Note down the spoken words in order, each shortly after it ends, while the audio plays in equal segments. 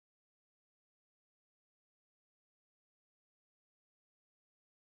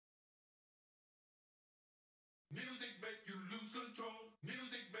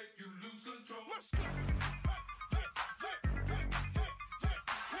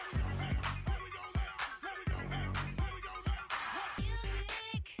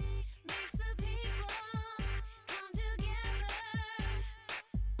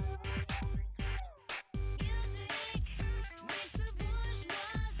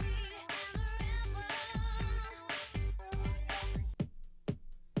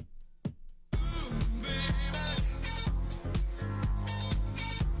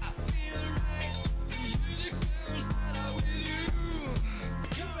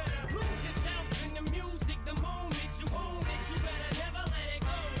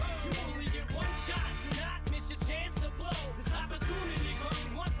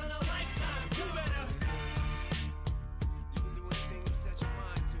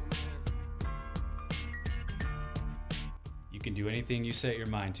can do anything you set your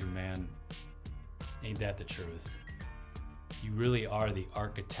mind to, man. Ain't that the truth? You really are the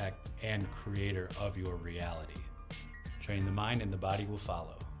architect and creator of your reality. Train the mind and the body will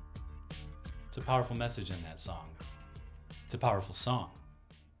follow. It's a powerful message in that song. It's a powerful song.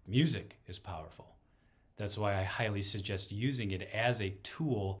 Music is powerful. That's why I highly suggest using it as a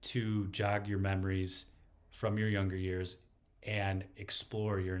tool to jog your memories from your younger years and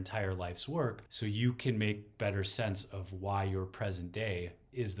explore your entire life's work so you can make better sense of why your present day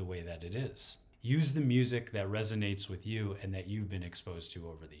is the way that it is. Use the music that resonates with you and that you've been exposed to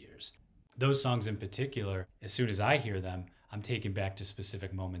over the years. Those songs in particular, as soon as I hear them, I'm taken back to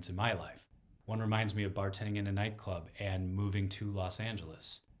specific moments in my life. One reminds me of bartending in a nightclub and moving to Los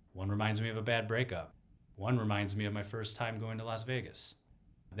Angeles. One reminds me of a bad breakup. One reminds me of my first time going to Las Vegas.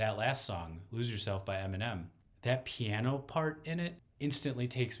 That last song, Lose Yourself by Eminem, that piano part in it instantly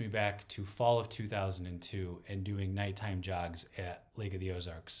takes me back to fall of 2002 and doing nighttime jogs at Lake of the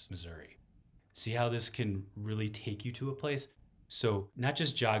Ozarks, Missouri. See how this can really take you to a place? So not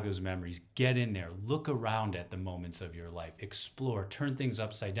just jog those memories, get in there, look around at the moments of your life, explore, turn things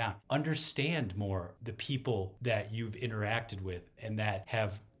upside down, understand more the people that you've interacted with and that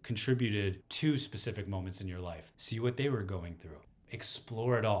have contributed to specific moments in your life. See what they were going through.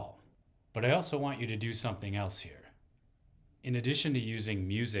 Explore it all. But I also want you to do something else here. In addition to using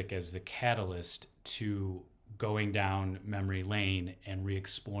music as the catalyst to going down memory lane and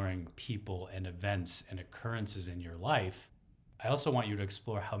re-exploring people and events and occurrences in your life, I also want you to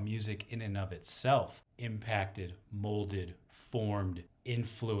explore how music in and of itself impacted, molded, formed,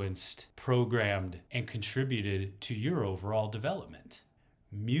 influenced, programmed, and contributed to your overall development.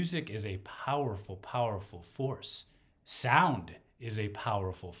 Music is a powerful, powerful force. Sound is a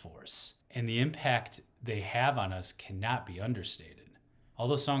powerful force. And the impact they have on us cannot be understated. All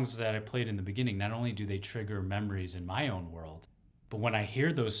the songs that I played in the beginning, not only do they trigger memories in my own world, but when I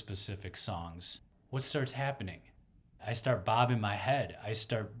hear those specific songs, what starts happening? I start bobbing my head. I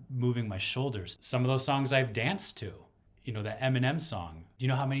start moving my shoulders. Some of those songs I've danced to. You know, that Eminem song. Do you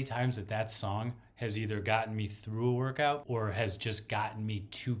know how many times that song has either gotten me through a workout or has just gotten me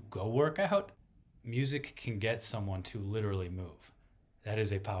to go work out? Music can get someone to literally move. That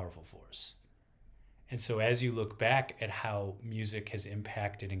is a powerful force. And so as you look back at how music has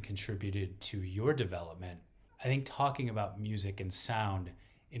impacted and contributed to your development, I think talking about music and sound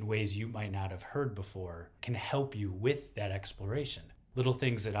in ways you might not have heard before can help you with that exploration. Little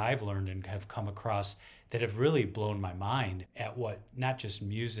things that I've learned and have come across that have really blown my mind at what not just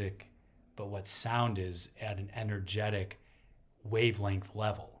music, but what sound is at an energetic wavelength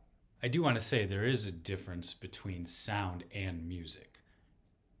level. I do want to say there is a difference between sound and music.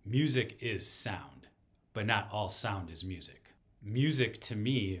 Music is sound, but not all sound is music. Music to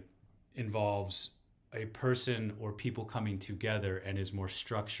me involves a person or people coming together and is more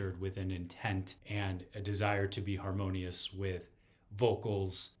structured with an intent and a desire to be harmonious with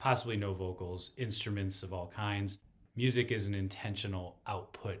vocals, possibly no vocals, instruments of all kinds. Music is an intentional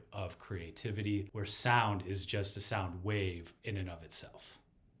output of creativity, where sound is just a sound wave in and of itself.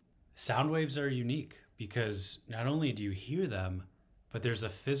 Sound waves are unique because not only do you hear them, but there's a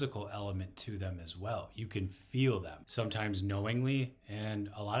physical element to them as well. You can feel them, sometimes knowingly and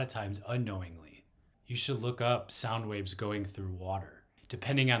a lot of times unknowingly. You should look up sound waves going through water.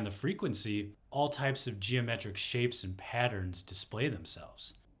 Depending on the frequency, all types of geometric shapes and patterns display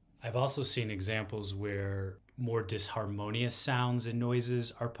themselves. I've also seen examples where more disharmonious sounds and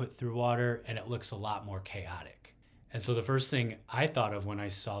noises are put through water and it looks a lot more chaotic. And so the first thing I thought of when I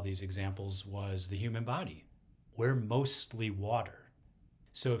saw these examples was the human body. We're mostly water.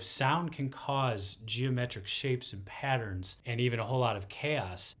 So if sound can cause geometric shapes and patterns and even a whole lot of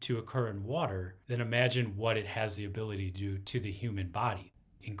chaos to occur in water, then imagine what it has the ability to do to the human body,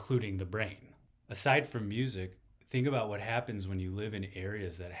 including the brain. Aside from music, think about what happens when you live in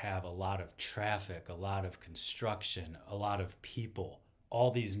areas that have a lot of traffic, a lot of construction, a lot of people,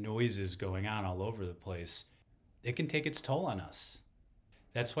 all these noises going on all over the place. It can take its toll on us.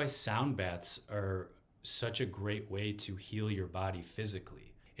 That's why sound baths are such a great way to heal your body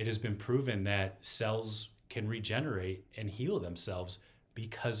physically. It has been proven that cells can regenerate and heal themselves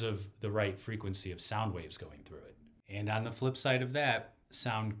because of the right frequency of sound waves going through it. And on the flip side of that,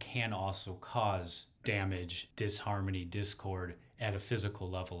 sound can also cause damage, disharmony, discord at a physical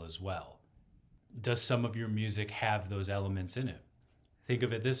level as well. Does some of your music have those elements in it? Think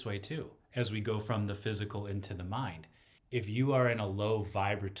of it this way too, as we go from the physical into the mind. If you are in a low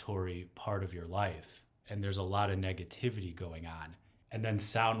vibratory part of your life and there's a lot of negativity going on, and then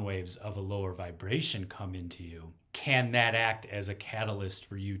sound waves of a lower vibration come into you, can that act as a catalyst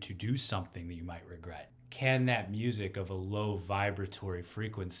for you to do something that you might regret? Can that music of a low vibratory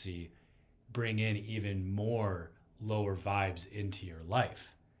frequency bring in even more lower vibes into your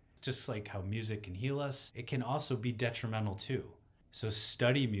life? Just like how music can heal us, it can also be detrimental too. So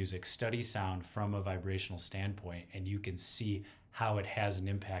study music, study sound from a vibrational standpoint, and you can see how it has an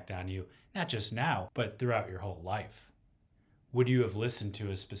impact on you, not just now, but throughout your whole life. Would you have listened to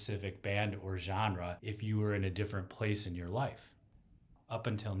a specific band or genre if you were in a different place in your life? Up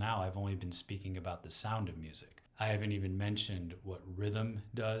until now, I've only been speaking about the sound of music. I haven't even mentioned what rhythm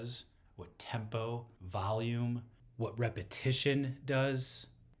does, what tempo, volume, what repetition does,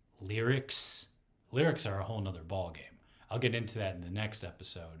 lyrics. Lyrics are a whole nother ballgame. I'll get into that in the next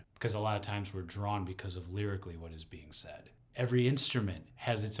episode because a lot of times we're drawn because of lyrically what is being said. Every instrument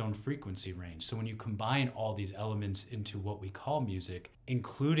has its own frequency range. So when you combine all these elements into what we call music,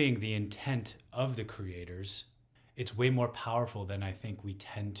 including the intent of the creators, it's way more powerful than I think we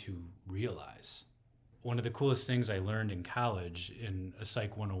tend to realize. One of the coolest things I learned in college in a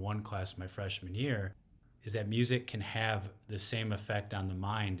Psych 101 class my freshman year is that music can have the same effect on the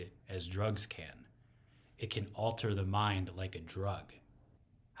mind as drugs can. It can alter the mind like a drug.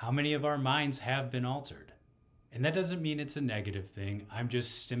 How many of our minds have been altered? And that doesn't mean it's a negative thing. I'm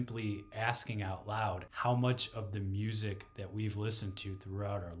just simply asking out loud how much of the music that we've listened to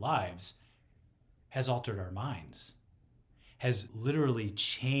throughout our lives has altered our minds, has literally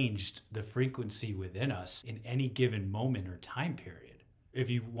changed the frequency within us in any given moment or time period. If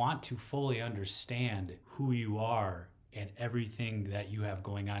you want to fully understand who you are and everything that you have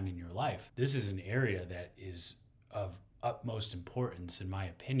going on in your life, this is an area that is of utmost importance, in my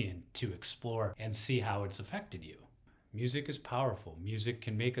opinion, to explore and see how it's affected you. Music is powerful. Music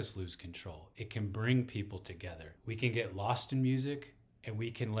can make us lose control. It can bring people together. We can get lost in music, and we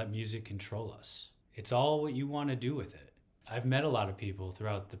can let music control us. It's all what you want to do with it. I've met a lot of people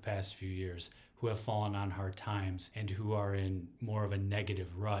throughout the past few years who have fallen on hard times and who are in more of a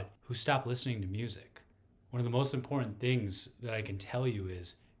negative rut, who stop listening to music. One of the most important things that I can tell you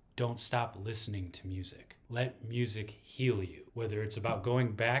is don't stop listening to music. Let music heal you, whether it's about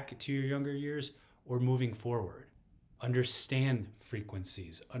going back to your younger years or moving forward. Understand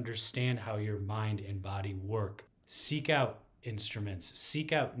frequencies, understand how your mind and body work. Seek out instruments,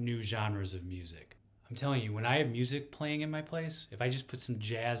 seek out new genres of music. I'm telling you, when I have music playing in my place, if I just put some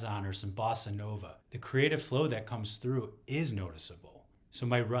jazz on or some bossa nova, the creative flow that comes through is noticeable. So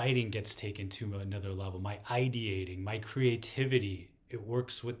my writing gets taken to another level, my ideating, my creativity, it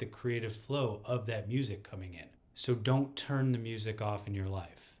works with the creative flow of that music coming in. So don't turn the music off in your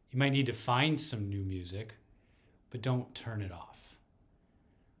life. You might need to find some new music, but don't turn it off.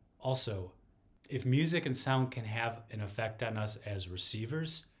 Also, if music and sound can have an effect on us as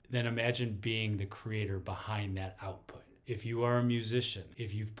receivers, then imagine being the creator behind that output. If you are a musician,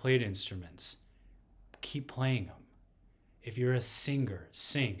 if you've played instruments, keep playing them. If you're a singer,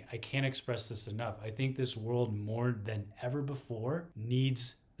 sing. I can't express this enough. I think this world more than ever before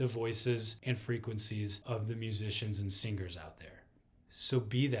needs the voices and frequencies of the musicians and singers out there. So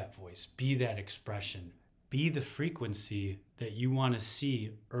be that voice, be that expression, be the frequency that you want to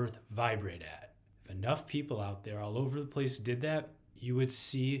see Earth vibrate at. If enough people out there all over the place did that, you would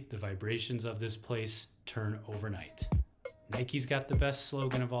see the vibrations of this place turn overnight. Nike's got the best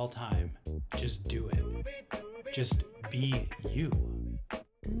slogan of all time. Just do it. Just be you.